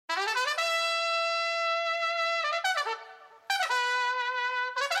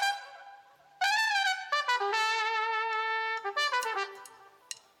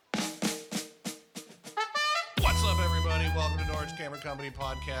everybody. Welcome to Norwich Camera Company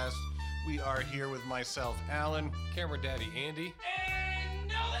Podcast. We are here with myself, Alan. Camera Daddy, Andy. And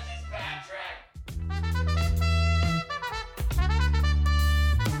no, this is Patrick!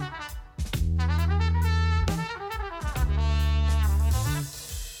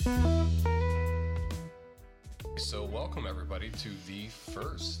 So welcome everybody to the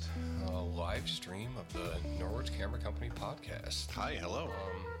first live stream of the Norwich Camera Company Podcast. Hi, hello.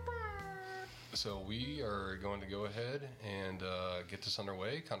 So we are going to go ahead and get this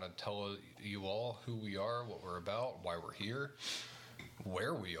underway, kind of tell you all who we are, what we're about, why we're here,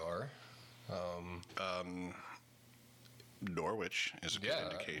 where we are. Norwich is a good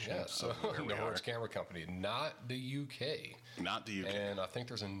indication. Yeah, so of where we Norwich are. Camera Company, not the UK. Not the UK. And I think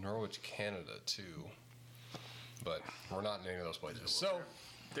there's a Norwich, Canada too. But we're not in any of those places. So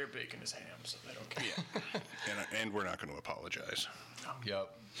Their bacon is ham, so they don't care. and we're not going to apologize.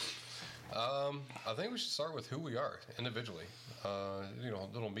 Yep. I think we should start with who we are individually. A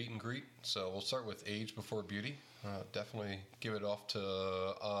little meet and greet. So we'll start with age before beauty. Definitely give it off to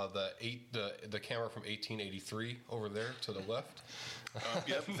the camera from 1883 over there to the left.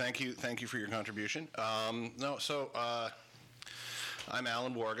 Yep. Thank you for your contribution. I'm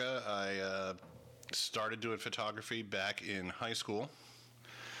Alan Warga. I started doing photography back in high school,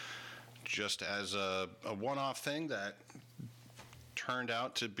 just as a one-off thing that turned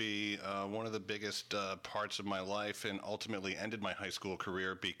out to be one of the biggest parts of my life, and ultimately ended my high school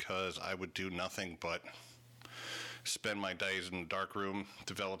career because I would do nothing but spend my days in the darkroom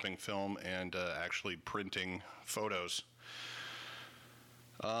developing film and actually printing photos.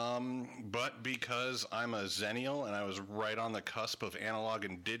 But because I'm a Zennial and I was right on the cusp of analog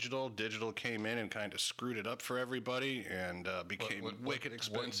and digital came in and kind of screwed it up for everybody and became wicked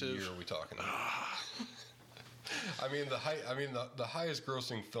expensive. What year are we talking about? the highest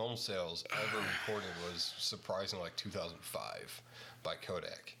grossing film sales ever recorded was surprising, like 2005 by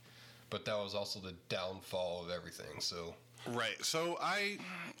Kodak. But that was also the downfall of everything. So Right. So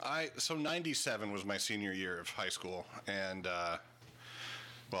so 97 was my senior year of high school, and it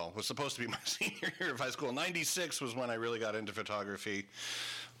was supposed to be my senior year of high school. 96 was when I really got into photography.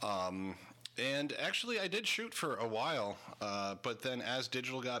 And actually, I did shoot for a while, but then as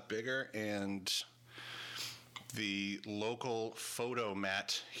digital got bigger and the local photo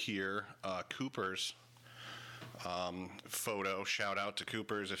mat here, Cooper's photo, shout out to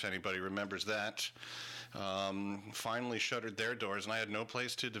Cooper's if anybody remembers that, finally shuttered their doors, and I had no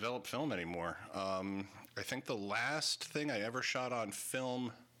place to develop film anymore. I think the last thing I ever shot on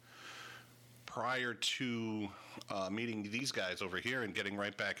film prior to meeting these guys over here and getting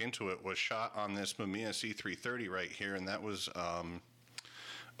right back into it was shot on this Mamiya C330 right here, and that was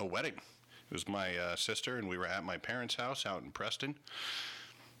a wedding. It was my sister, and we were at my parents' house out in Preston.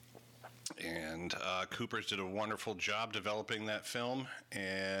 And Cooper's did a wonderful job developing that film.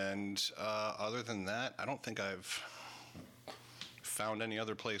 And other than that, I don't think I've found any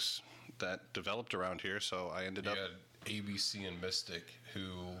other place that developed around here. So I ended up... had ABC and Mystic,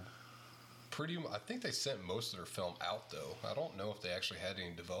 who I think they sent most of their film out, though. I don't know if they actually had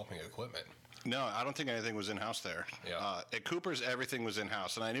any developing equipment. No, I don't think anything was in-house there. Yeah. At Cooper's, everything was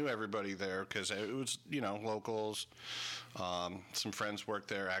in-house, and I knew everybody there because it was, locals. Some friends worked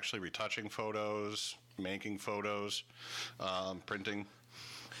there actually retouching photos, making photos, printing.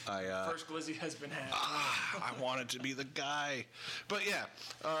 First glizzy has been had. I wanted to be the guy. But yeah,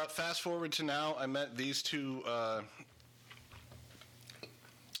 fast forward to now, I met these two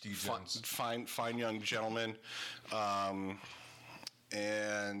fine young gentlemen.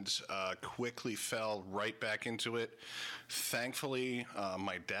 And quickly fell right back into it. Thankfully,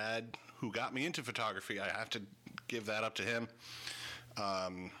 my dad, who got me into photography, I have to give that up to him,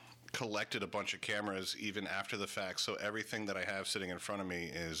 collected a bunch of cameras even after the fact. So everything that I have sitting in front of me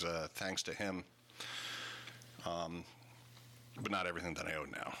is thanks to him, but not everything that I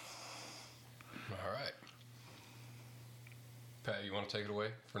own now. All right. Pat, you want to take it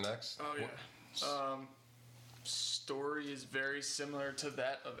away for next? Oh, yeah. Story is very similar to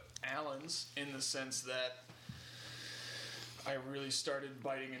that of Alan's in the sense that I really started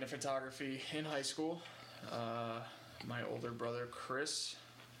biting into photography in high school. My older brother, Chris,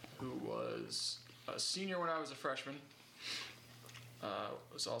 who was a senior when I was a freshman,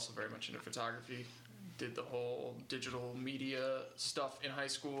 was also very much into photography. Did the whole digital media stuff in high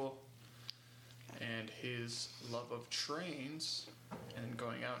school. And his love of trains and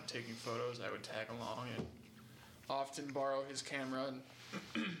going out and taking photos, I would tag along and often borrow his camera and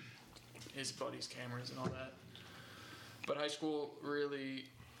his buddies' cameras and all that. But high school really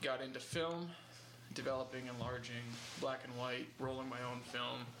got into film, developing, enlarging, black and white, rolling my own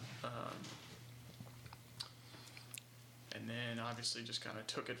film. And then obviously just kind of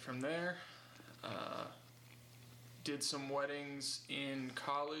took it from there. Did some weddings in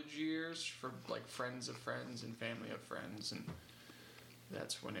college years for like friends of friends and family of friends, and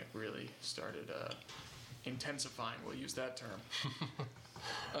that's when it really started intensifying. We'll use that term.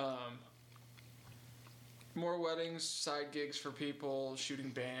 More weddings, side gigs for people, shooting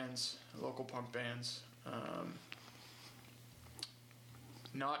bands, local punk bands.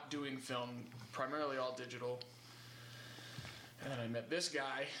 Not doing film, primarily all digital. And then I met this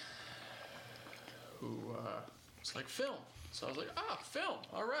guy who was like, film. So I was like, film.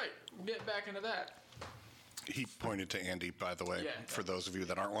 All right, we'll get back into that. He pointed to Andy, by the way, Yeah. for those of you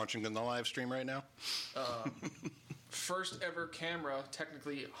that aren't watching in the live stream right now. First ever camera,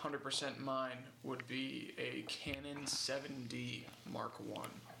 technically 100% mine, would be a Canon 7D Mark I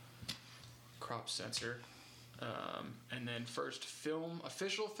crop sensor. And then first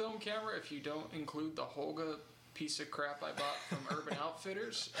official film camera, if you don't include the Holga piece of crap I bought from Urban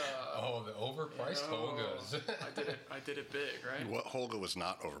Outfitters. The overpriced Holgas. I did it big, right? What Holga was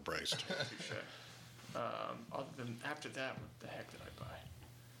not overpriced. Touche. Other than after that, what the heck did I buy?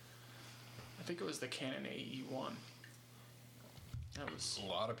 I think it was the Canon AE1. That was A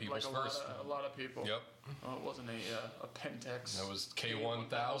lot of people's like first. A lot of people. Yep. Oh, it wasn't a Pentax. That was K1000.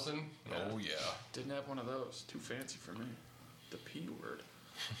 Yeah. Oh, yeah. Didn't have one of those. Too fancy for me. The P word.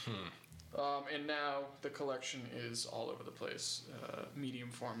 And now the collection is all over the place. Medium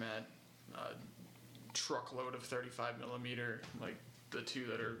format, truckload of 35 millimeter, like the two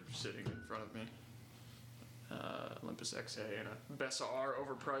that are sitting in front of me. Olympus XA and a Bessa R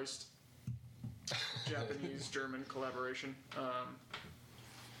overpriced Japanese-German collaboration.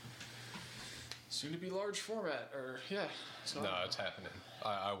 Soon to be large format, So No, it's happening.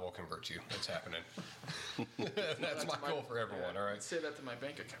 I will convert you. It's happening. That's my goal for everyone, all right? Say that to my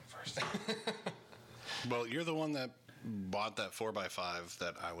bank account first. Well, you're the one that bought that 4x5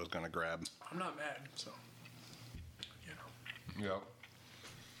 that I was going to grab. I'm not mad, so, you know. Yep.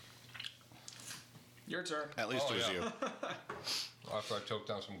 Your turn. At least Oh, it was yeah. you. After I choked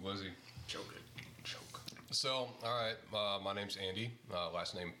down some glizzy. Choke it. Choke. So, all right, my name's Andy.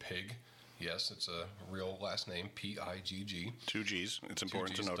 Last name Pig. Yes, it's a real last name, P-I-G-G. 2 G's. It's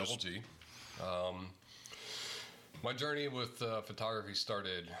important Two Gs, to notice. Double G. My journey with photography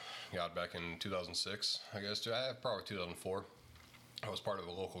started back in 2006, I guess, probably 2004. I was part of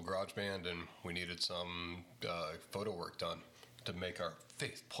a local garage band, and we needed some photo work done to make our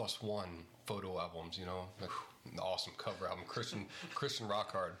Faith Plus One photo albums, an awesome cover album, Christian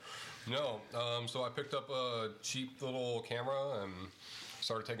rock hard. So I picked up a cheap little camera and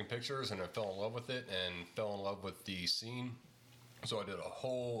started taking pictures, and I fell in love with it and fell in love with the scene. So I did a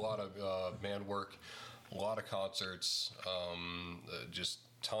whole lot of band work, a lot of concerts, just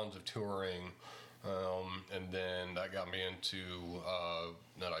tons of touring, and then that got me into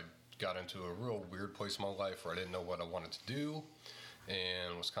then I got into a real weird place in my life where I didn't know what I wanted to do,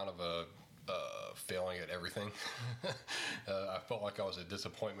 and was kind of failing at everything. I felt like I was a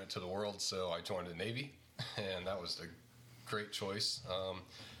disappointment to the world, so I joined the Navy, and that was a great choice.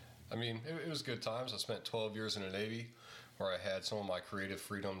 It was good times. I spent 12 years in the Navy, where I had some of my creative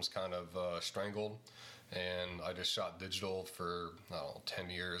freedoms kind of strangled, and I just shot digital for 10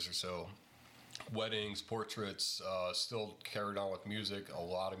 years or so. Weddings, portraits, still carried on with music. A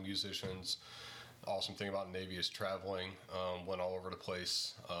lot of musicians. Awesome thing about Navy is traveling. Went all over the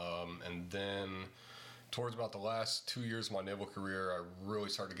place, and then towards about the last 2 years of my naval career, I really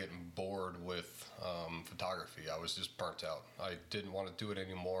started getting bored with photography. I was just burnt out. I didn't want to do it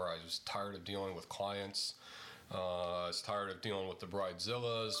anymore. I was tired of dealing with clients. I was tired of dealing with the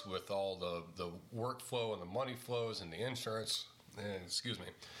bridezillas, with all the workflow and the money flows and the insurance.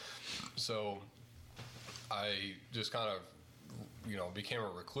 So I just kind of, became a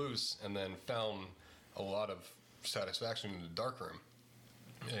recluse, and then found a lot of satisfaction in the darkroom.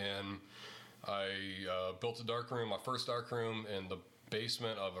 And I built a darkroom, my first darkroom, in the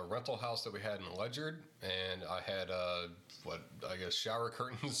basement of a rental house that we had in Ledyard, and I had shower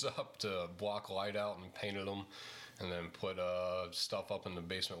curtains up to block light out, and painted them, and then put stuff up in the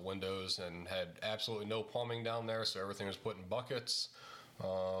basement windows, and had absolutely no plumbing down there, so everything was put in buckets.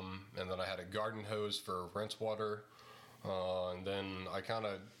 And then I had a garden hose for rinse water, and then I kind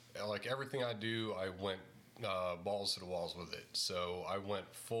of, like everything I do, I went balls to the walls with it. So I went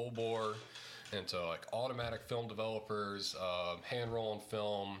full bore into like automatic film developers, hand rolling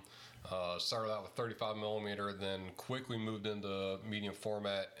film. Started out with 35 millimeter, then quickly moved into medium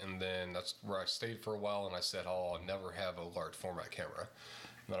format, and then that's where I stayed for a while. And I said, "Oh, I'll never have a large format camera."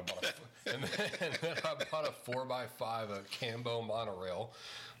 And then I bought a 4x5, a Cambo monorail,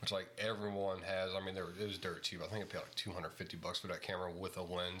 which like everyone has. I mean, it was dirt cheap. I think I paid like $250 for that camera with a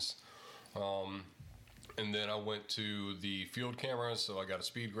lens. And then I went to the field cameras, so I got a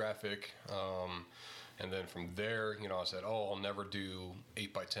speed graphic. And then from there, I said, I'll never do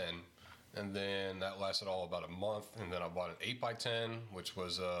 8x10. And then that lasted all about a month. And then I bought an 8x10, which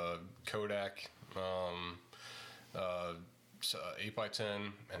was a Kodak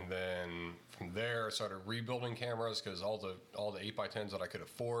 8x10. And then from there, I started rebuilding cameras because all the 8x10s that I could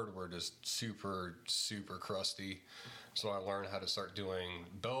afford were just super, super crusty. So I learned how to start doing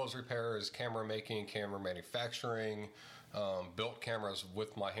bellows repairs, camera making, camera manufacturing, built cameras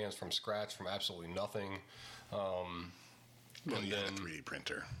with my hands from scratch from absolutely nothing. Well, you had a 3D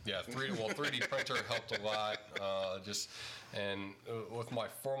printer. Yeah, 3D printer helped a lot. With my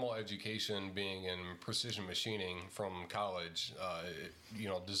formal education being in precision machining from college,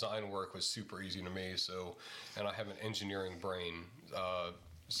 design work was super easy to me. So, and I have an engineering brain,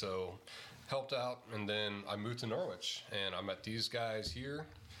 so helped out. And then I moved to Norwich, and I met these guys here.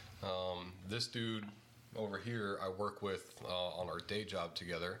 This dude over here, I work with on our day job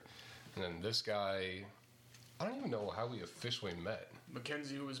together, and then this guy. I don't even know how we officially met.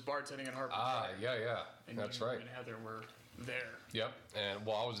 Mackenzie, who was bartending at Harper. Yeah. And that's right. And Heather were there. Yep. And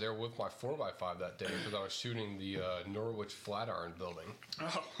I was there with my 4x5 that day because I was shooting the Norwich Flatiron building.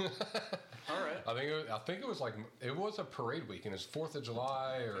 Oh. All right. I think it was like, it was a parade weekend. It was 4th of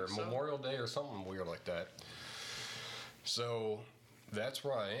July or Memorial Day or something weird like that. So that's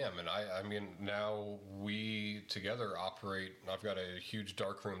where I am. And I mean, now we together operate. I've got a huge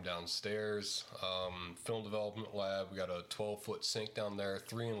dark room downstairs, film development lab. We got a 12-foot sink down there,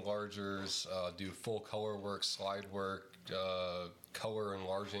 3 enlargers, do full color work, slide work, color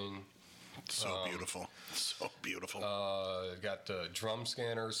enlarging. So beautiful. So beautiful. Got drum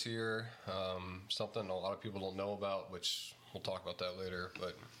scanners here, something a lot of people don't know about, which we'll talk about that later.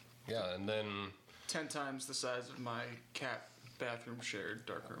 But yeah, and then 10 times the size of my cat bathroom shared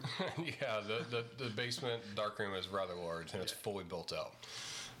darkroom. Yeah, the basement darkroom is rather large and it's fully built out.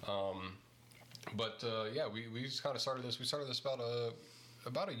 We just kind of started this. We started this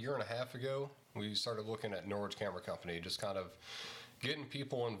about a year and a half ago. We started looking at Norwich Camera Company, just kind of getting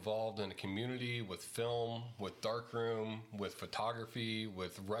people involved in the community with film, with darkroom, with photography,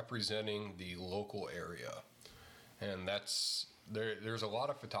 with representing the local area. And there's a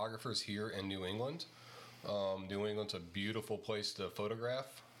lot of photographers here in New England. New England's a beautiful place to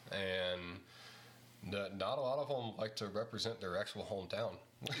photograph, and not a lot of them like to represent their actual hometown.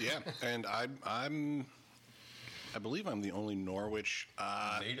 Yeah, and I believe I'm the only Norwich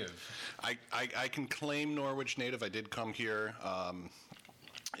native. I can claim Norwich native. I did come here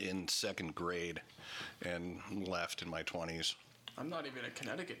in 2nd grade and left in my 20s. I'm not even a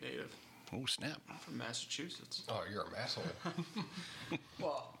Connecticut native. Oh, snap. I'm from Massachusetts. Oh, you're a asshole.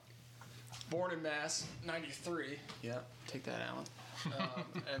 Well, born in Mass, 93. Yeah, take that, Alan.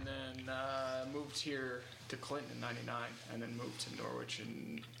 And then moved here to Clinton in 99, and then moved to Norwich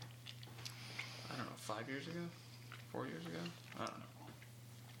in, 5 years ago? 4 years ago? I don't know.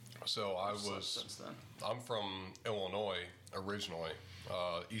 So Since then. I'm from Illinois originally,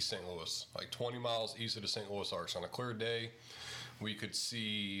 East St. Louis, like 20 miles east of the St. Louis Arch. On a clear day, we could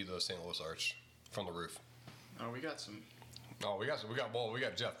see the St. Louis Arch from the roof. Oh, we got some. Oh, we got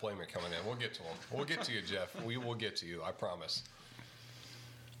Jeff Blayman coming in. We'll get to him. We'll get to you, Jeff. We will get to you. I promise.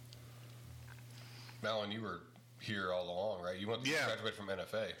 Alan, you were here all along, right? You went to graduate from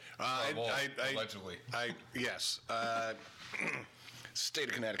NFA. Allegedly. Yes. State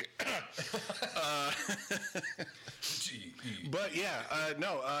of Connecticut. But yeah,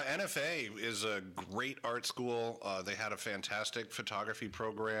 NFA is a great art school. They had a fantastic photography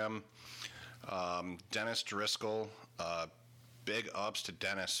program. Dennis Driscoll, big ups to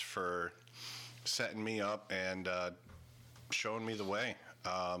Dennis for setting me up and showing me the way.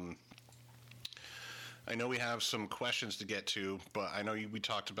 I know we have some questions to get to, but I know we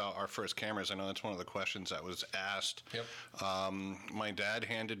talked about our first cameras. I know that's one of the questions that was asked. Yep. My dad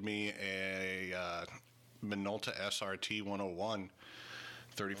handed me a Minolta SRT 101,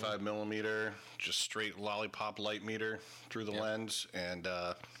 35 millimeter, just straight lollipop light meter through the lens, and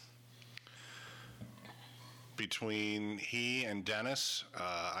between he and Dennis,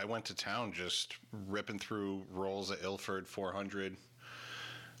 I went to town just ripping through rolls of Ilford 400.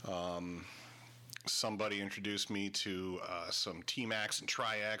 Somebody introduced me to some T-Max and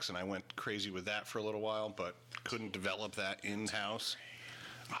Tri-X, and I went crazy with that for a little while, but couldn't develop that in-house.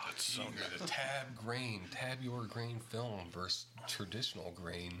 Oh, it's so good. The tabular grain film versus traditional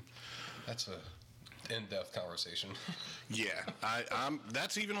grain. That's a in-depth conversation. Yeah,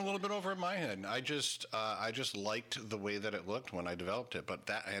 that's even a little bit over my head. I just liked the way that it looked when I developed it, but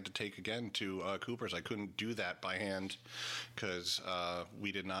that I had to take again to Cooper's. I couldn't do that by hand because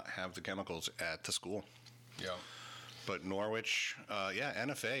we did not have the chemicals at the school. Yeah. But Norwich,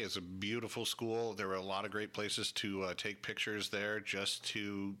 NFA is a beautiful school. There were a lot of great places to take pictures there, just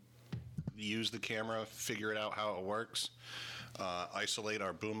to use the camera, figure it out how it works. Isolate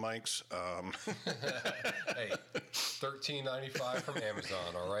our boom mics. Hey, $13.95 from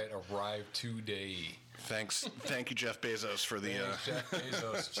Amazon. All right, arrived today. Thanks, thank you, Jeff Bezos, for the. Thanks, Jeff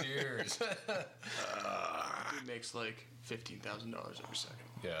Bezos. Cheers. He makes like $15,000 every second.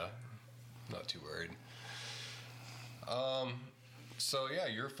 Yeah, not too worried. So yeah,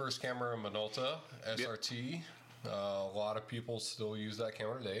 your first camera, Minolta SRT. Yep. A lot of people still use that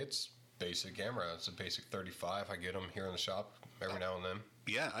camera today. It's basic camera. It's a basic 35. I get them here in the shop every now and then.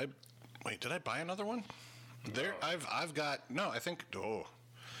 Yeah, did I buy another one? There, I've got no. I think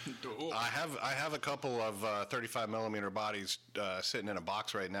I have a couple of 35 millimeter bodies sitting in a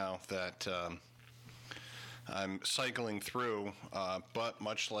box right now that I'm cycling through. But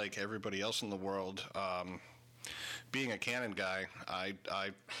much like everybody else in the world, being a Canon guy, I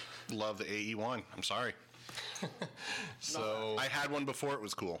love the AE1. I'm sorry. So I had one before it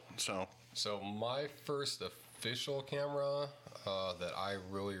was cool. So my first official camera that I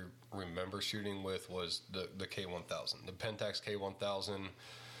really remember shooting with was the K1000, the Pentax K1000.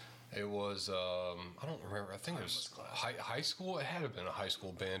 It was I don't remember. I think it was high school. It had to have been a high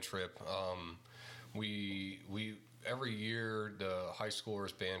school band trip. We every year, the high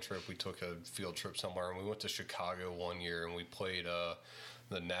schoolers band trip, we took a field trip somewhere, and we went to Chicago one year, and we played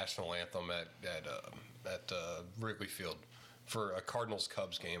the national anthem at Wrigley Field for a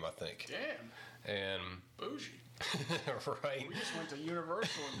Cardinals-Cubs game, I think. Damn. And Bougie. right. We just went to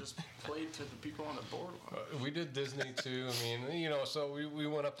Universal and just played to the people on the boardwalk. We did Disney too. I mean, so we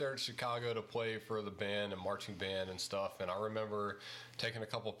went up there to Chicago to play for the band and marching band and stuff. And I remember taking a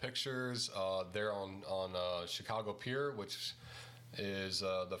couple pictures there on Chicago Pier, which is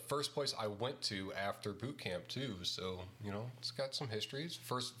the first place I went to after boot camp too. So it's got some history. It's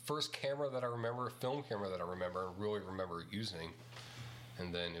first camera that I remember, film camera that I remember, and really remember using.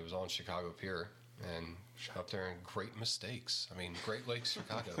 And then it was on Chicago Pier. And up there in Great Mistakes. I mean, Great Lakes,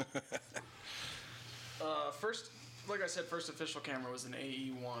 Chicago. First, like I said, first official camera was an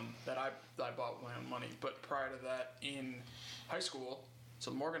AE1 that I bought with my own money. But prior to that, in high school, so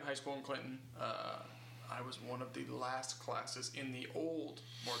Morgan High School in Clinton, I was one of the last classes in the old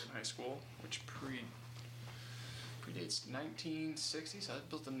Morgan High School, which predates 1960s. I was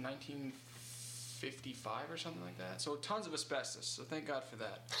built in 1955 or something like that. So tons of asbestos. So thank God for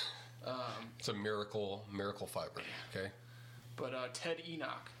that. It's a miracle fiber, okay? But Ted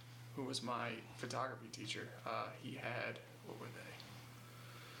Enoch, who was my photography teacher, he had, what were they?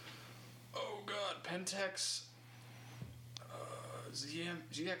 Oh God, Pentax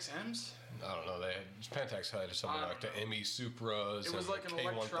GXMs? I don't know. Pentax had something like the ME Supras. It was and like an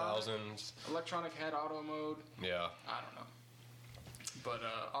K1000s. electronic head auto mode. Yeah. I don't know. But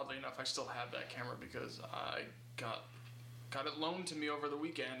oddly enough, I still have that camera because I got it loaned to me over the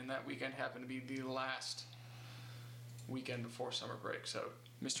weekend, and that weekend happened to be the last weekend before summer break. So,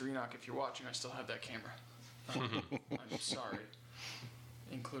 Mr. Enoch, if you're watching, I still have that camera. I'm sorry.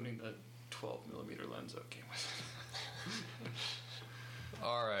 Including the 12 millimeter lens that came with it.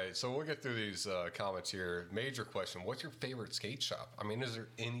 All right, so we'll get through these comments here. Major question: what's your favorite skate shop? I mean, is there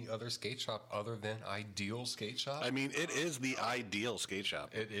any other skate shop other than Ideal Skate Shop? I mean, it is the ideal skate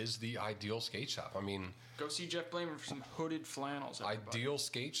shop. It is the Ideal Skate Shop. I mean, go see Jeff Blamer for some hooded flannels. Everybody. Ideal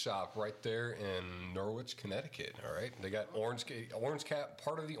Skate Shop right there in Norwich, Connecticut. All right, they got Orange Cat,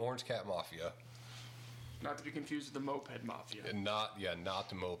 part of the Orange Cat Mafia. Not to be confused with the Moped Mafia. Not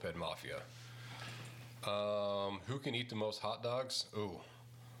the Moped Mafia. Who can eat the most hot dogs? Ooh,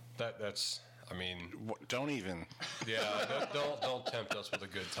 that's. I mean, don't even. Yeah, don't tempt us with a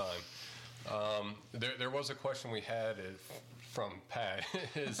good time. There was a question we had from Pat.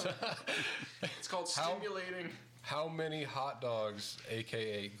 It's called stimulating. How many hot dogs,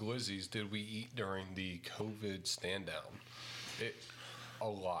 aka glizzies, did we eat during the COVID stand down? A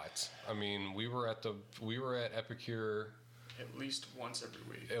lot. I mean, we were at Epicure at least once every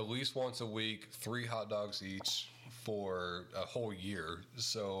week. At least once a week, 3 hot dogs each for a whole year.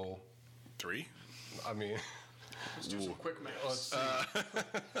 So 3? I mean, let's do some quick math. Let's see.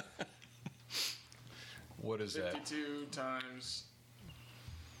 What is 52 that? 52 times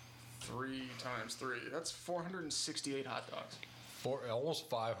 3 times 3. That's 468 hot dogs. almost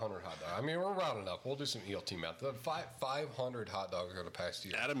 500 hot dogs. I mean, we're rounding up. We'll do some ELT math. 500 hot dogs are the past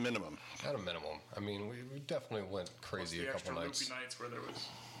year. At a minimum. At a minimum. I mean, we definitely went crazy a couple nights. The extra loopy nights where there was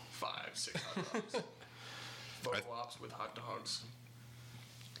 5-6 hot dogs. Photo ops with hot dogs.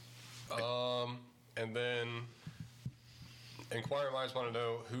 And then inquiring minds want to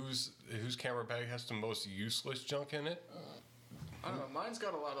know whose camera bag has the most useless junk in it. I don't know. Mine's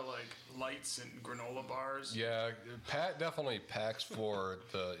got a lot of like lights and granola bars. Yeah, Pat definitely packs for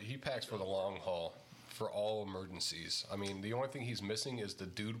the long haul for all emergencies. I mean, the only thing he's missing is the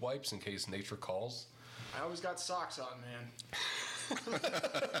dude wipes in case nature calls. I always got socks on, man.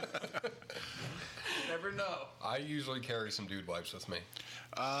 Never know. I usually carry some dude wipes with me.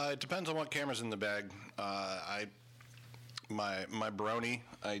 It depends on what camera's in the bag. My Brony,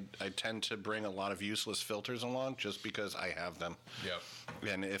 I tend to bring a lot of useless filters along just because I have them. Yep.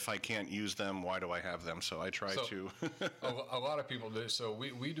 And if I can't use them, why do I have them? So I try to. a lot of people do. So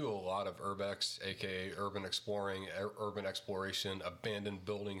we do a lot of urbex, aka urban exploring, urban exploration, abandoned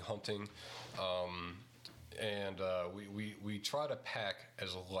building hunting. And we try to pack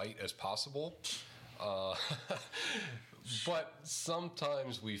as light as possible. But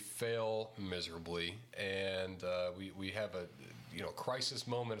sometimes we fail miserably, and we have a crisis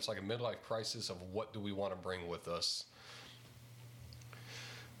moment. It's like a midlife crisis of what do we want to bring with us.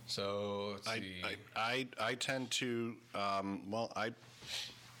 So let's see. I tend to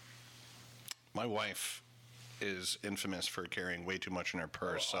my wife is infamous for carrying way too much in her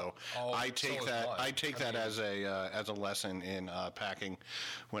purse. So I take that as a lesson in packing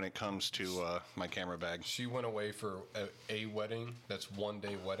when it comes to my camera bag. She went away for a wedding. That's 1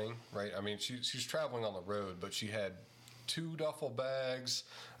 day wedding, right? I mean, she's traveling on the road, but she had 2 duffel bags,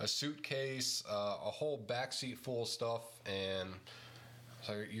 a suitcase, a whole backseat full of stuff, and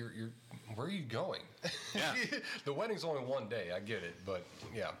so you're where are you going? Yeah. The wedding's only 1 day. I get it, but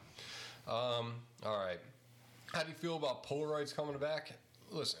yeah. All right. How do you feel about Polaroids coming back?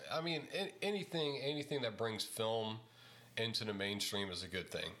 Listen, I mean, anything that brings film into the mainstream is a good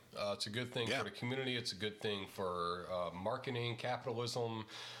thing. It's a good thing for the community. It's a good thing for marketing, capitalism,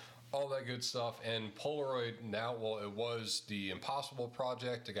 all that good stuff. And Polaroid now, well, it was the Impossible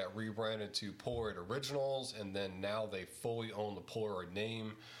Project. It got rebranded to Polaroid Originals, and then now they fully own the Polaroid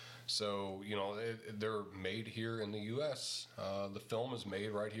name. So, they're made here in the U.S. The film is made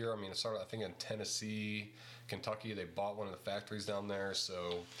right here. I mean, it started, I think, in Tennessee, Kentucky. They bought one of the factories down there.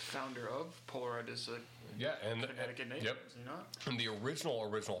 So, founder of Polaroid is a Connecticut native, yep. is he not? And the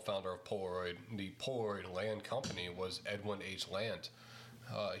original founder of Polaroid, the Polaroid Land Company, was Edwin H. Land.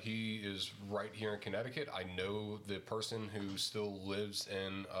 He is right here in Connecticut. I know the person who still lives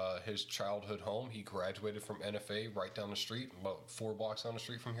in his childhood home. He graduated from NFA right down the street, about 4 blocks down the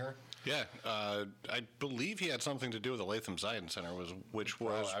street from here. Yeah, I believe he had something to do with the Latham Science Center, which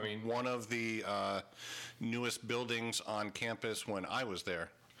was one of the newest buildings on campus when I was there.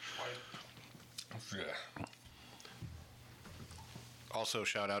 Yeah. Also,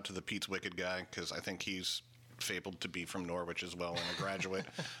 shout out to the Pete's Wicked guy, because I think he's fabled to be from Norwich as well, and a graduate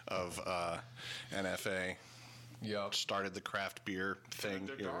of NFA. Yep. Started the craft beer thing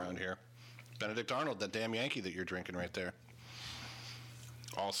around here. Benedict Arnold, that damn Yankee that you're drinking right there.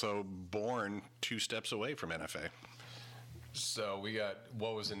 Also born 2 steps away from NFA. So we got,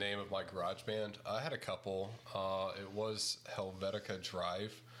 what was the name of my garage band? I had a couple. It was Helvetica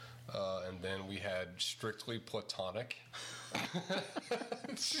Drive. And then we had Strictly Platonic.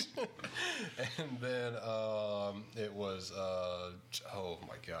 And then it was, oh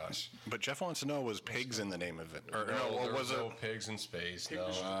my gosh. But Jeff wants to know, was pigs in the name of it? Or no, was no it pigs in space? Pig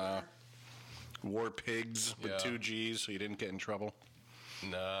No. War Pigs with 2 G's, so you didn't get in trouble?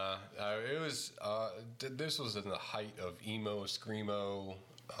 Nah. It was, this was in the height of emo, screamo,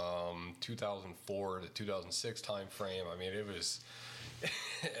 2004 to 2006 time frame. I mean, it was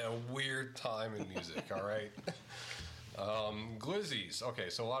a weird time in music, all right? Glizzies. Okay,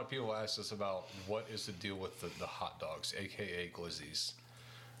 so a lot of people ask us about what is the deal with the hot dogs, a.k.a. Glizzies.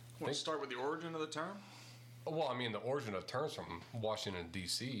 Want to start with the origin of the term? Well, I mean, the origin of terms from Washington,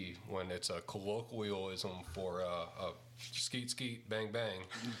 D.C., when it's a colloquialism for skeet, bang, bang.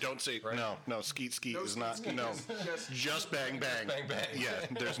 Don't say, right? No, skeet No is skeet, not, skeet. no. Just bang, bang. Bang, bang. Yeah,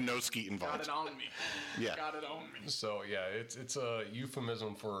 there's no skeet got involved. it on me. Yeah. Got it on me. So, yeah, it's a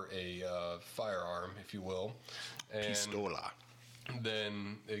euphemism for a firearm, if you will. And Pistola.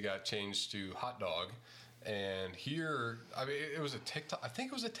 then it got changed to hot dog. And here, I mean, it was a TikTok. I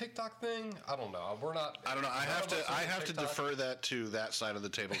think it was a TikTok thing. I don't know. We're not. I don't know. I have to TikTok. defer that to that side of the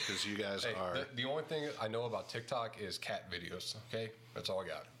table because you guys Hey, are. the only thing I know about TikTok is cat videos. Okay, that's all I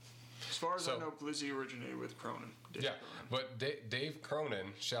got. As far as So- I know, Glizzy originated with Cronin. Dave Yeah, Cronin. but Dave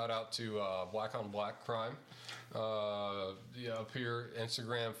Cronin, shout out to Black on Black Crime. Yeah, up here,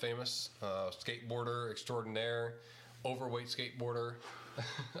 Instagram famous, skateboarder extraordinaire, overweight skateboarder.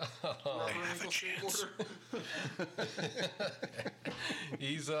 Rubber ankle skateboarder.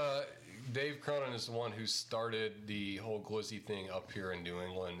 He's Dave Cronin is the one who started the whole glizzy thing up here in New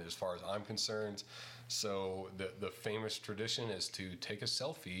England, as far as I'm concerned. So the famous tradition is to take a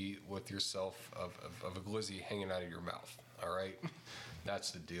selfie with yourself of a glizzy hanging out of your mouth. All right,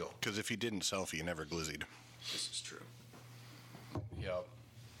 that's the deal. Because if you didn't selfie, you never glizzied. This is true. Yep.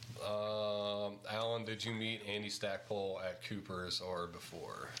 Alan, did you meet Andy Stackpole at Cooper's or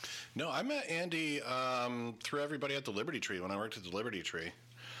before? No, I met Andy through everybody at the Liberty Tree when I worked at the Liberty Tree.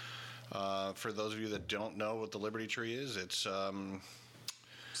 For those of you that don't know what the Liberty Tree is, it's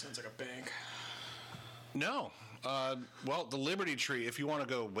Sounds like a bank. no. Well, the Liberty Tree, if you want to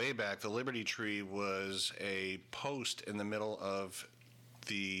go way back, the Liberty Tree was a post in the middle of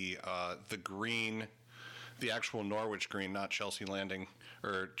the green, the actual Norwich Green, not Chelsea Landing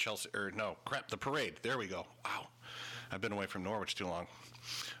or Chelsea, or no, crap, the parade. There we go. Wow, I've been away from Norwich too long.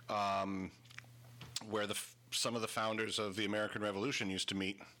 Where some of the founders of the American Revolution used to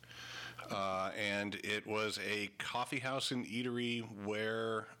meet. And it was a coffee house and eatery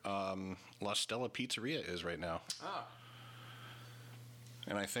where La Stella Pizzeria is right now. Ah,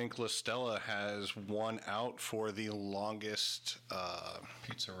 And I think La Stella has won out for the longest,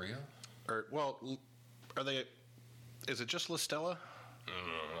 Pizzeria? or, well, are they, is it just La Stella?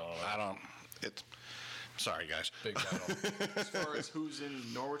 I don't, it's, sorry guys. Big battle. as far as who's in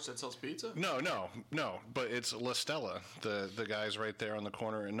Norwich that sells pizza? No, but it's La Stella, the guys right there on the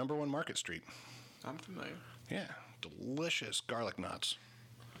corner in number 1 Market Street. I'm familiar. Yeah, delicious garlic knots.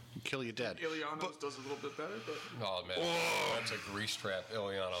 Kill you dead. Iliano's does a little bit better, but Oh man, that's a grease trap,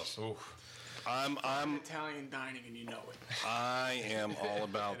 Ilianos. Oof. I'm Italian dining and you know it. I am all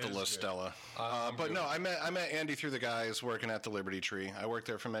about It the is La good. Stella. I'm But good. no, I met Andy through the guys working at the Liberty Tree. I worked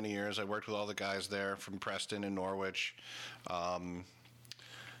there for many years. I worked with all the guys there from Preston and Norwich.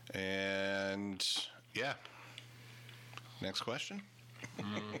 And yeah. Next question.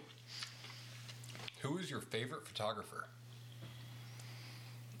 Who is your favorite photographer?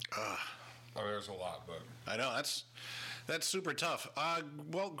 I mean, there's a lot, but I know that's super tough.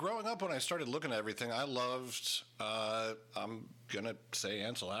 Well, growing up when I started looking at everything, I loved. I'm gonna say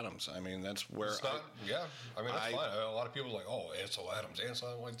Ansel Adams. I mean, that's where. it's not. Yeah, I mean, that's I- fine. A lot of people are like, "Oh, Ansel Adams."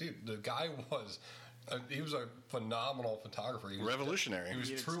 Like, dude, the guy was. He was a phenomenal photographer. He was Revolutionary. He was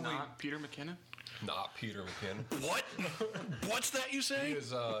It's truly not Peter McKinnon. not Peter McKinnon. What? What's that you He say?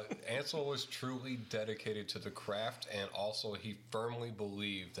 is, Ansel was truly dedicated to the craft, and also he firmly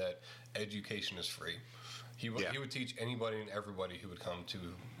believed that education is free. He would teach anybody and everybody who would come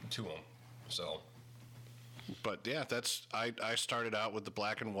to him. So But yeah, that's I started out with the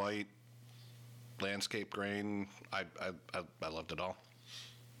black and white landscape grain. I loved it all.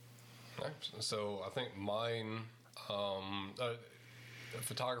 right. So I think mine, a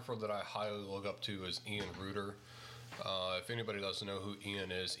photographer that I highly look up to is Ian Reuter. If anybody doesn't know who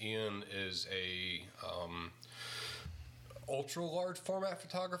Ian is a ultra large format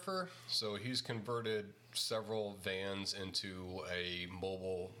photographer. So he's converted several vans into a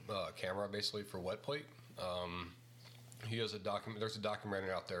mobile camera, basically for wet plate. He has there's a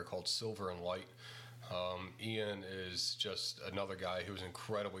documentary out there called Silver and Light. Ian is just another guy who's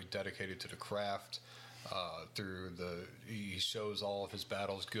incredibly dedicated to the craft. He shows all of his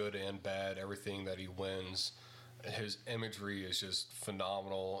battles, good and bad, everything that he wins. His imagery is just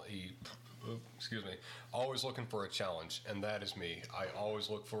phenomenal. Always looking for a challenge, and that is me. I always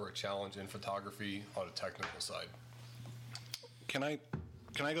look for a challenge in photography on a technical side. Can I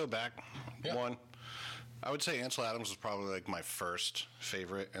go back Yeah. one? I would say Ansel Adams was probably like my first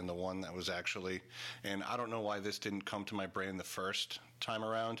favorite and the one that was actually, and I don't know why this didn't come to my brain the first time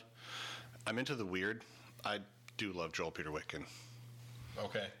around. I'm into the weird. I do love Joel Peter Witkin.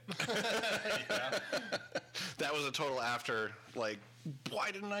 Okay. That was a total after, like,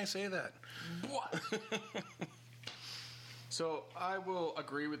 why didn't I say that? What? So I will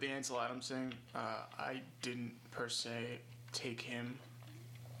agree with the Ansel Adams thing. I didn't per se take him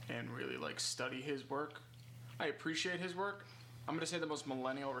and really like study his work. I appreciate his work. I'm gonna say the most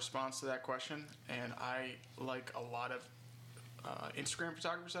millennial response to that question, and I like a lot of Instagram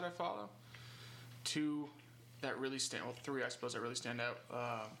photographers that I follow. Two that really stand, well, three I suppose that really stand out.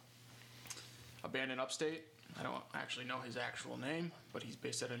 Abandoned Upstate. I don't actually know his actual name, but he's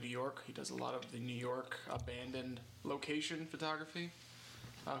based out of New York. He does a lot of the New York abandoned location photography.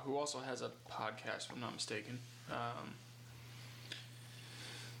 Who also has a podcast, if I'm not mistaken.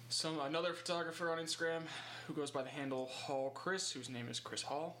 Another photographer on Instagram who goes by the handle Hall Chris, whose name is Chris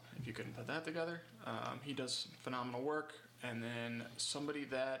Hall, if you couldn't put that together. He does phenomenal work. And then somebody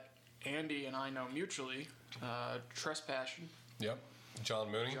that Andy and I know mutually, Trespassion. Yep. John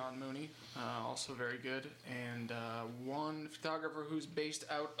Mooney. John Mooney, also very good. And one photographer who's based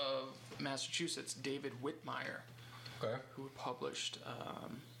out of Massachusetts, David Whitmire, Okay. who published, I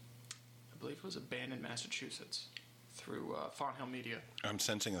believe it was Abandoned Massachusetts, through Fonthill Media. I'm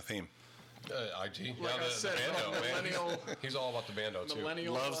sensing a theme. IG. Like I said, the bando, man. millennial, He's all about the bando too.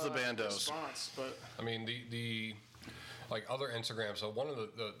 millennial Loves the bandos. response, but I mean, the like other Instagrams. So one of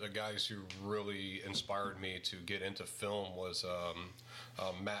the guys who really inspired me to get into film was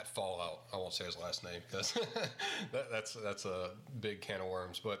Matt Fallout. I won't say his last name because that's a big can of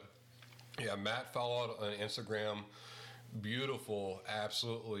worms. But yeah, Matt Fallout on Instagram. Beautiful,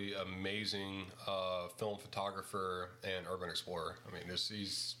 absolutely amazing film photographer and urban explorer. I mean,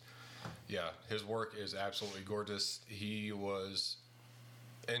 his work is absolutely gorgeous. He was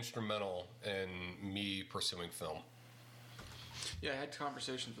instrumental in me pursuing film. yeah, I had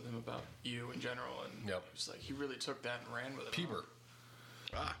conversations with him about you in general, and Yep. it was like he really took that and ran with it. Peeber.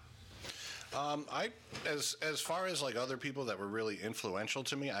 As far as like other people that were really influential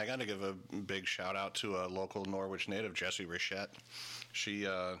to me, I got to give a big shout out to a local Norwich native, Jessie Richette. She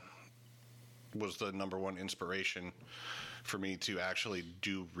was the number one inspiration for me to actually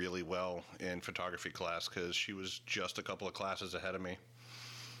do really well in photography class because she was just a couple of classes ahead of me.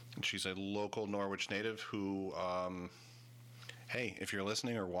 And she's a local Norwich native who, hey, if you're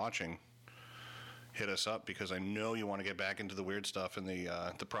listening or watching, hit us up because I know you want to get back into the weird stuff and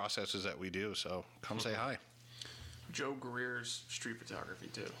the processes that we do. So come say hi. Joe Greer's street photography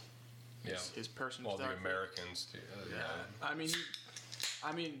too. Yeah. His person All the photography. Americans. Yeah.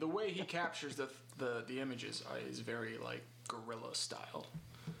 I mean, the way he captures the images is very like guerrilla style.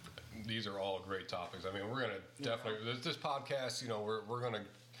 These are all great topics. I mean, we're gonna definitely this podcast. You know, we're gonna.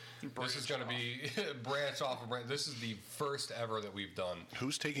 This is going to be branch off of branch. This is the first ever that we've done.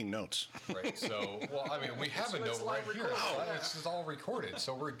 Who's taking notes? Right. So, well, I mean, we have a It's note right live here. recorded. It's all recorded,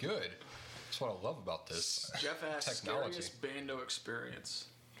 so we're good. That's what I love about this Jeff asked technology. scariest bando experience.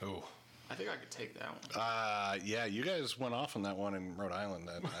 Ooh. I think I could take that one. Yeah, you guys went off on that one in Rhode Island.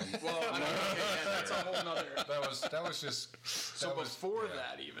 Well, I mean, okay, yeah, that's a whole nother. That was just. So before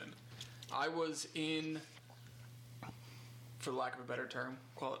that, even, I was in, for lack of a better term,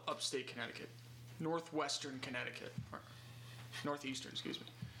 call it upstate Connecticut, northwestern Connecticut, or northeastern, excuse me,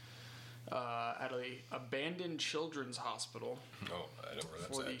 at a abandoned children's hospital Oh, I know where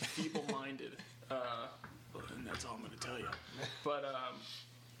that's for the at. feeble-minded. And that's all I'm going to tell you. But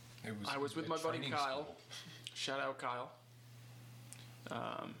I was with a my buddy training Kyle. school. Shout out Kyle.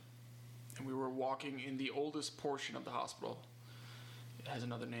 And we were walking in the oldest portion of the hospital. It has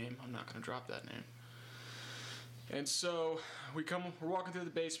another name. I'm not going to drop that name. And so we're walking through the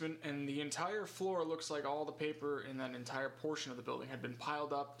basement, and the entire floor looks like all the paper in that entire portion of the building had been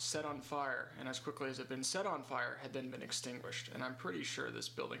piled up, set on fire, and as quickly as it had been set on fire, had then been extinguished. And I'm pretty sure this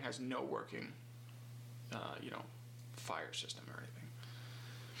building has no working, fire system or anything.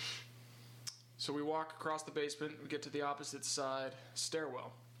 So we walk across the basement, we get to the opposite side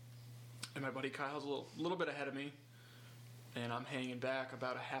stairwell, and my buddy Kyle's a little bit ahead of me, and I'm hanging back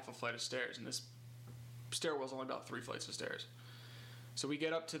about a half a flight of stairs, and this stairwell's only about 3 flights of stairs. So we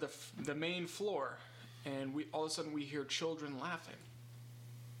get up to the main floor, and all of a sudden we hear children laughing.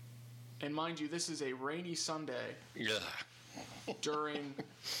 And mind you, this is a rainy Sunday Yeah. during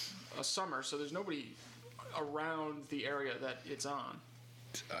a summer, so there's nobody around the area that it's on.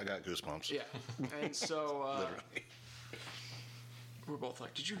 I got goosebumps. Yeah. And so Literally. we're both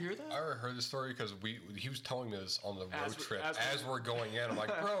like, did you hear that? I already heard the story because he was telling me this on the road trip as we're going in. I'm like,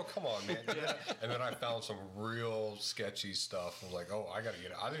 bro, come on, man. Yeah. And then I found some real sketchy stuff. I was like, oh, I got to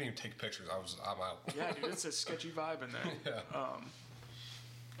get it. I didn't even take pictures. I'm out. Yeah, dude, it's a sketchy vibe in there. Yeah.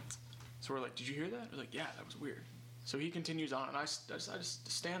 So we're like, did you hear that? We're like, yeah, that was weird. So he continues on, and I just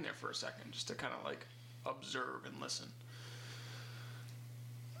stand there for a second just to kind of like observe and listen.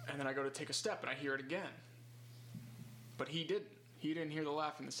 And then I go to take a step, and I hear it again. But he didn't. He didn't hear the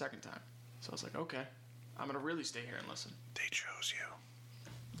laughing the second time. So I was like, okay, I'm going to really stay here and listen. They chose you.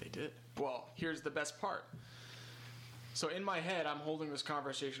 They did. Well, here's the best part. So in my head, I'm holding this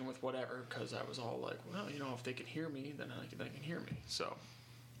conversation with whatever, because I was all like, well, if they can hear me, then they can hear me. So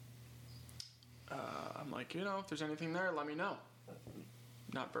I'm like, if there's anything there, let me know.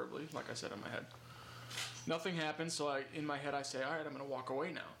 Not verbally, like I said in my head. Nothing happens, so in my head I say, all right, I'm going to walk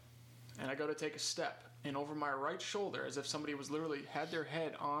away now. And I go to take a step, and over my right shoulder, as if somebody was literally had their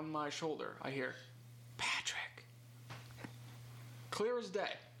head on my shoulder, I hear, Patrick. Clear as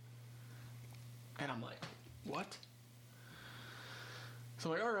day. And I'm like, what?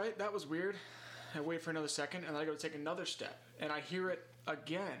 So I'm like, all right, that was weird. I wait for another second, and then I go to take another step, and I hear it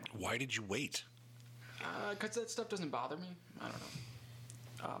again. Why did you wait? Because that stuff doesn't bother me. I don't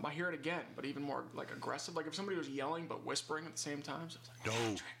know. I hear it again, but even more like aggressive. Like if somebody was yelling but whispering at the same time. So I was like, No,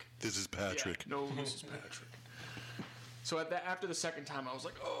 Patrick. this is Patrick. Yeah, no, this is Patrick. So after the second time, I was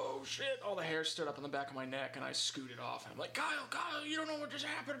like, oh shit! All the hair stood up on the back of my neck, and I scooted off. And I'm like, Kyle, you don't know what just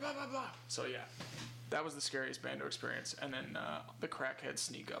happened, blah blah blah. So yeah, that was the scariest bando experience. And then the crackhead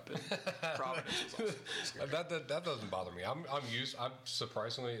sneak up in Providence was also scary. That doesn't bother me. I'm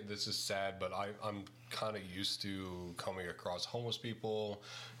surprisingly, this is sad, but I'm kind of used to coming across homeless people,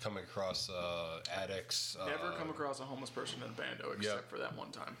 coming across addicts. Never come across a homeless person in a bando except for that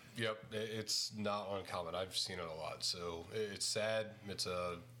one time. Yep, it's not uncommon. I've seen it a lot, so it's sad. It's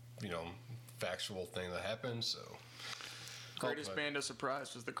a factual thing that happens. So Greatest bando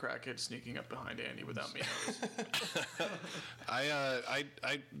surprise was the crackhead sneaking up behind Andy without me noticing.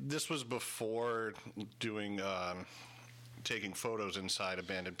 This was before doing taking photos inside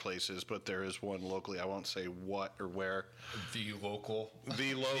abandoned places, but there is one locally. I won't say what or where. The local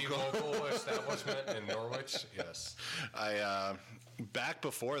establishment in Norwich. Yes. Back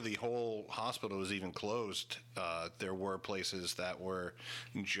before the whole hospital was even closed, there were places that were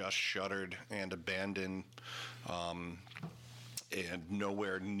just shuttered and abandoned, and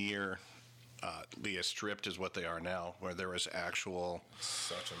nowhere near as stripped as what they are now, where there was actual...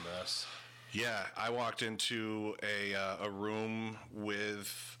 Such a mess. Yeah, I walked into a room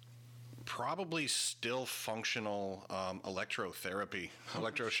with probably still functional electroshock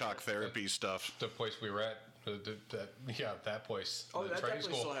therapy stuff. The place we were at, that place. Oh, that training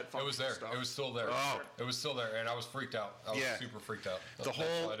definitely still had It was there. stuff. It was still there. Oh. It was still there, and I was freaked out. I was super freaked out. That's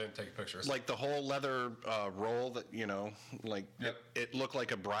why I didn't take pictures. Like the whole leather roll that it looked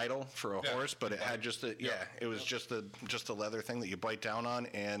like a bridle for a horse, but it had just it was just the leather thing that you bite down on,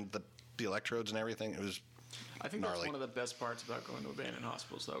 and the electrodes and everything. It was I think gnarly. that's one of the best parts about going to abandoned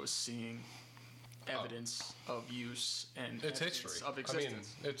hospitals, though, is seeing evidence of use and it's evidence history of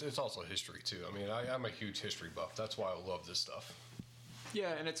existence. I mean, it's also history too. I mean, I'm a huge history buff. That's why I love this stuff.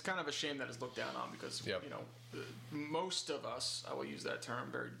 Yeah, and it's kind of a shame that it's looked down on because most of us, I will use that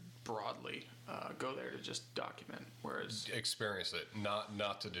term very broadly, go there to just document, whereas experience it,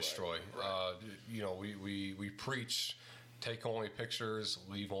 not to destroy. Right. We preach. Take only pictures,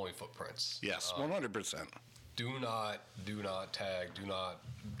 leave only footprints. Yes, 100%. Do not tag, do not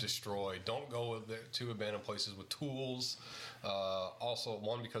destroy. Don't go to abandoned places with tools. Also,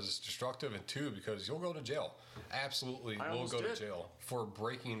 one, because it's destructive, and two, because you'll go to jail. Absolutely, will go to jail for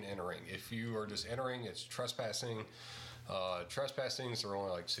breaking and entering. If you are just entering, it's trespassing. Trespassings are only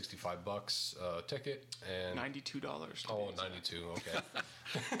like $65 ticket and $92. Oh, 92. Okay.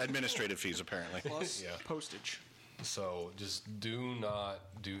 Administrative fees apparently. Plus postage. So just do not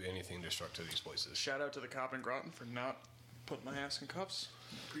do anything destructive to these places. Shout out to the cop in Groton for not putting my ass in cuffs.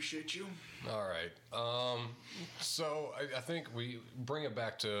 Appreciate you. All right. So I think we bring it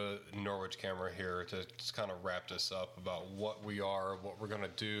back to Norwich Camera here to just kind of wrap this up about what we are, what we're going to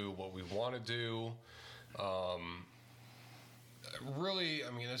do, what we want to do. Really,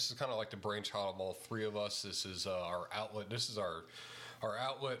 I mean, this is kind of like the brainchild of all three of us. This is our outlet. This is our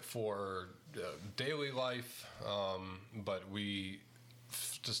outlet for daily life. But we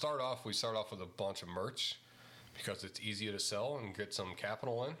start off with a bunch of merch because it's easier to sell and get some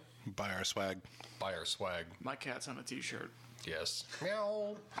capital in. Buy our swag. My cat's on a t-shirt. Yes.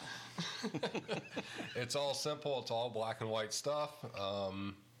 Meow. It's all simple. It's all black and white stuff.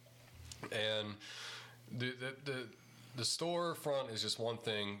 And the storefront is just one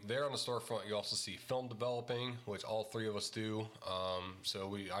thing. There on the storefront, you also see film developing, which all three of us do.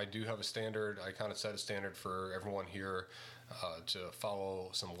 So I do have a standard. I kind of set a standard for everyone here to follow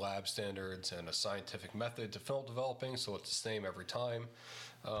some lab standards and a scientific method to film developing, so it's the same every time.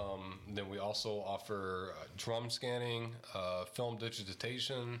 Then we also offer drum scanning, film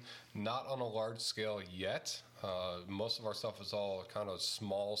digitization, not on a large scale yet. Most of our stuff is all kind of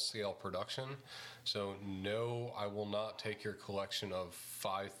small scale production. So no, I will not take your collection of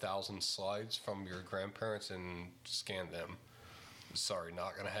 5,000 slides from your grandparents and scan them. Sorry,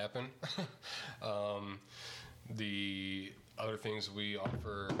 not going to happen. The other things we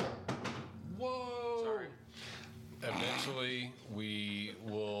offer... Whoa! Sorry. Eventually, we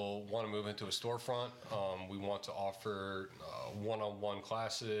will want to move into a storefront. We want to offer one-on-one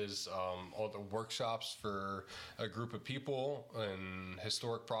classes, other workshops for a group of people in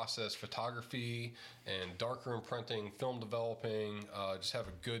historic process photography and darkroom printing, film developing. Just have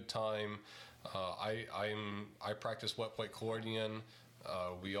a good time. I practice wet plate collodion.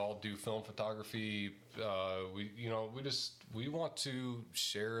 We all do film photography. We want to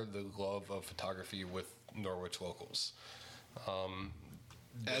share the love of photography with Norwich locals.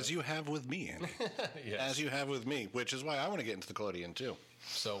 As you have with me, Andy. Yes. As you have with me, which is why I want to get into the collodion too.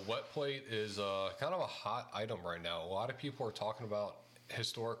 So wet plate is kind of a hot item right now. A lot of people are talking about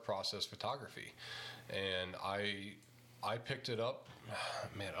historic process photography, and I picked it up.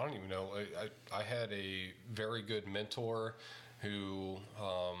 Man, I don't even know. I had a very good mentor who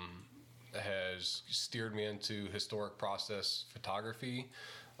has steered me into historic process photography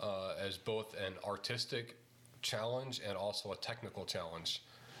as both an artistic challenge and also a technical challenge.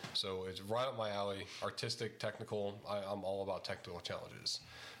 So it's right up my alley, artistic, technical. I'm all about technical challenges.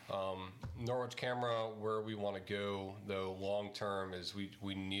 Norwich Camera, where we want to go, though, long term, is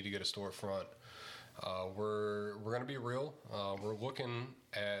we need to get a storefront. We're going to be real. We're looking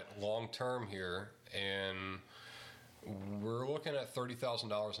at long term here, and we're looking at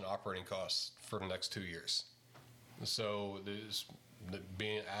 $30,000 in operating costs for the next 2 years. So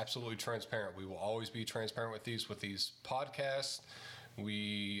being absolutely transparent, we will always be transparent with these podcasts.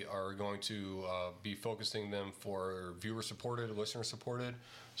 We are going to be focusing them for viewer supported, listener supported.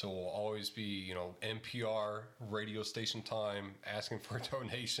 So we'll always be, NPR radio station time, asking for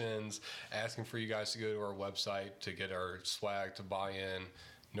donations, asking for you guys to go to our website to get our swag, to buy in.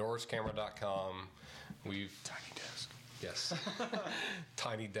 NorwichCamera.com. We've Tiny desk. Yes.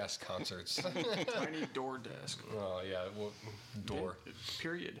 Tiny desk concerts. Tiny door desk. Oh, yeah. Well, door.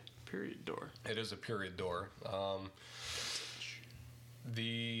 Period door. It is a period door.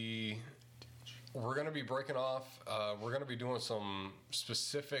 We're going to be breaking off. We're going to be doing some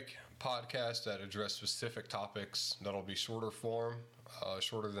specific podcasts that address specific topics that'll be shorter form,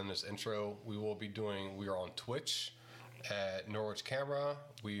 shorter than this intro. We are on Twitch at Norwich Camera.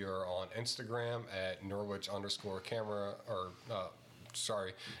 We are on Instagram at Norwich_camera,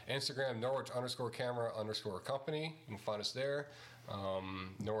 Instagram Norwich_camera_company. You can find us there.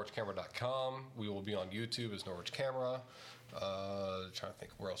 NorwichCamera.com. We will be on YouTube as Norwich Camera. Trying to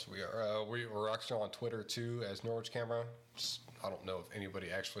think where else we are. We're actually on Twitter too as Norwich Camera. I don't know if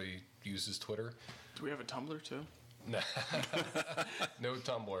anybody actually uses Twitter. Do we have a Tumblr too? No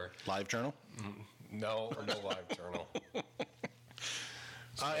Tumblr. Live journal? No live journal.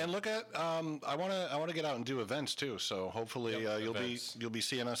 And look at I want to get out and do events too. So hopefully you'll be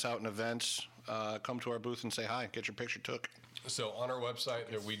seeing us out in events. Come to our booth and say hi. Get your picture took. So on our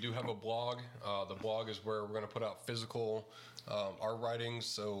website, we do have a blog. The blog is where we're going to put out physical art writings.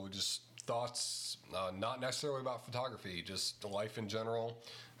 So just thoughts, not necessarily about photography, just life in general.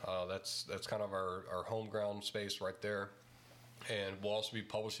 That's kind of our home ground space right there. And we'll also be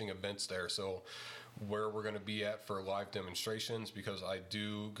publishing events there. So where we're going to be at for live demonstrations, because I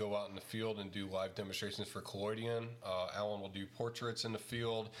do go out in the field and do live demonstrations for collodion. Alan will do portraits in the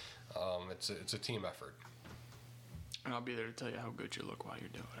field. It's a team effort. And I'll be there to tell you how good you look while you're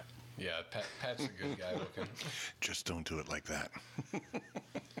doing it. Yeah, Pat's a good guy looking. Just don't do it like that. All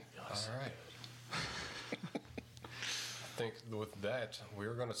right. I think with that,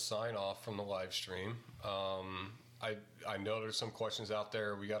 we're going to sign off from the live stream. I know there's some questions out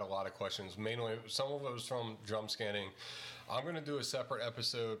there. We got a lot of questions. Mainly, some of it was from drum scanning. I'm going to do a separate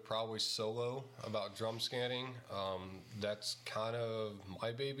episode, probably solo, about drum scanning. That's kind of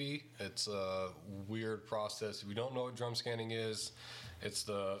my baby. It's a weird process. If you don't know what drum scanning is, it's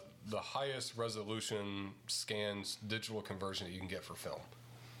the highest resolution scans digital conversion that you can get for film.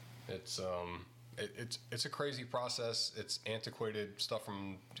 It's a crazy process. It's antiquated stuff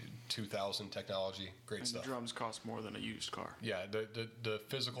from 2000 technology. Great stuff. The drums cost more than a used car. Yeah, the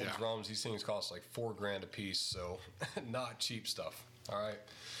physical drums, these things cost like $4,000 a piece, so not cheap stuff. All right.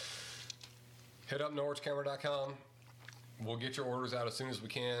 Hit up NorwichCamera.com. We'll get your orders out as soon as we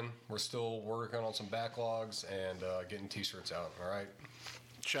can. We're still working on some backlogs and getting T-shirts out. All right.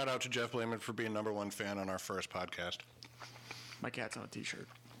 Shout out to Jeff Blayman for being #1 fan on our first podcast. My cat's on a T-shirt.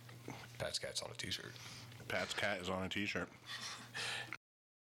 Pat's cat's on a T-shirt. Pat's cat is on a T-shirt.